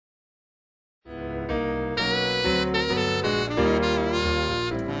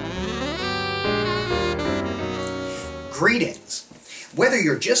Greetings! Whether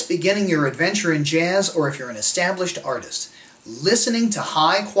you're just beginning your adventure in jazz or if you're an established artist, listening to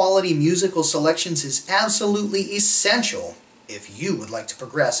high-quality musical selections is absolutely essential if you would like to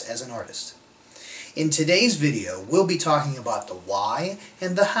progress as an artist. In today's video, we'll be talking about the why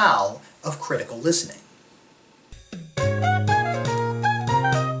and the how of critical listening.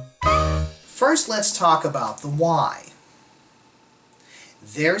 First, let's talk about the why.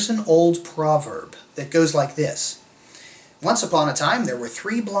 There's an old proverb that goes like this. Once upon a time, there were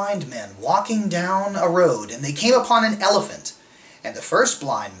 3 blind men walking down a road, and they came upon an elephant. And the first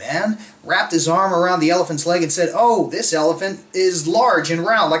blind man wrapped his arm around the elephant's leg and said, "Oh, this elephant is large and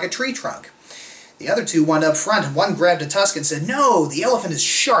round like a tree trunk." The other 2 went up front, and one grabbed a tusk and said, "No, the elephant is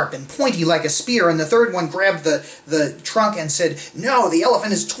sharp and pointy like a spear." And the third one grabbed the trunk and said, "No, the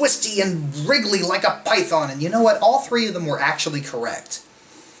elephant is twisty and wriggly like a python." And you know what? All 3 of them were actually correct.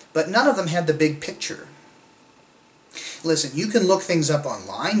 But none of them had the big picture. Listen, you can look things up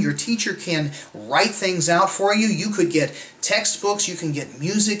online. Your teacher can write things out for you. You could get textbooks. You can get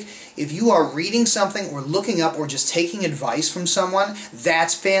music. If you are reading something or looking up or just taking advice from someone,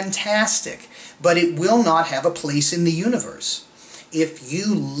 that's fantastic. But it will not have a place in the universe. If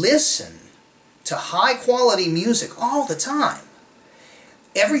you listen to high-quality music all the time,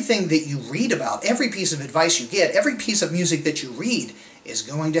 everything that you read about, every piece of advice you get, every piece of music that you read is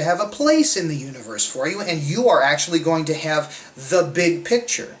going to have a place in the universe for you, and you are actually going to have the big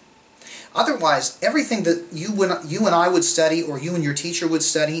picture. Otherwise, everything that you and I would study, or you and your teacher would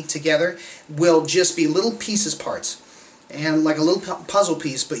study together, will just be little pieces, parts, and like a little puzzle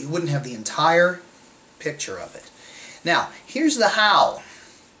piece, but you wouldn't have the entire picture of it. Now, here's the how.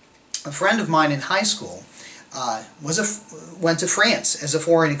 A friend of mine in high school went to France as a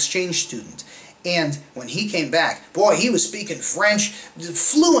foreign exchange student. And when he came back, boy, he was speaking French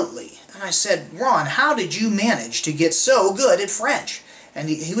fluently. And I said, "Ron, how did you manage to get so good at French?" And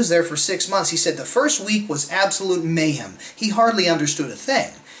he was there for 6 months. He said the first week was absolute mayhem. He hardly understood a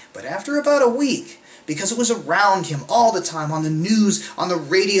thing. But after about a week, because it was around him all the time, on the news, on the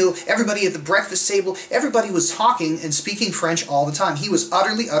radio, everybody at the breakfast table, everybody was talking and speaking French all the time. He was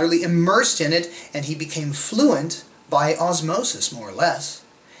utterly, utterly immersed in it, and he became fluent by osmosis, more or less.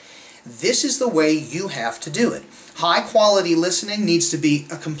 This is the way you have to do it. High-quality listening needs to be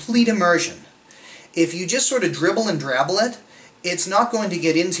a complete immersion. If you just sort of dribble and drabble it, it's not going to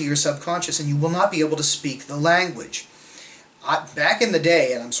get into your subconscious, and you will not be able to speak the language. Back in the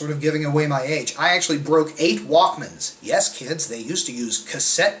day, and I'm sort of giving away my age, I actually broke 8 Walkmans. Yes, kids, they used to use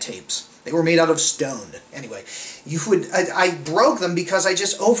cassette tapes. They were made out of stone. Anyway, I broke them because I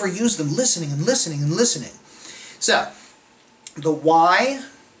just overused them, listening and listening and listening. So, the why.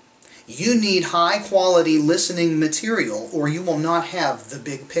 You need high-quality listening material, or you will not have the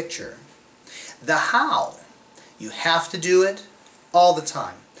big picture. The how. You have to do it all the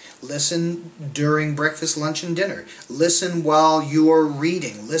time. Listen during breakfast, lunch, and dinner. Listen while you're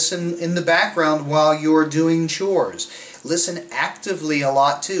reading. Listen in the background while you're doing chores. Listen actively a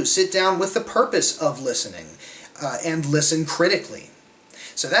lot, too. Sit down with the purpose of listening, and listen critically.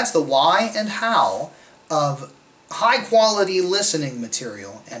 So that's the why and how of high-quality listening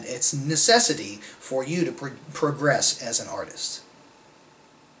material and its necessity for you to progress as an artist.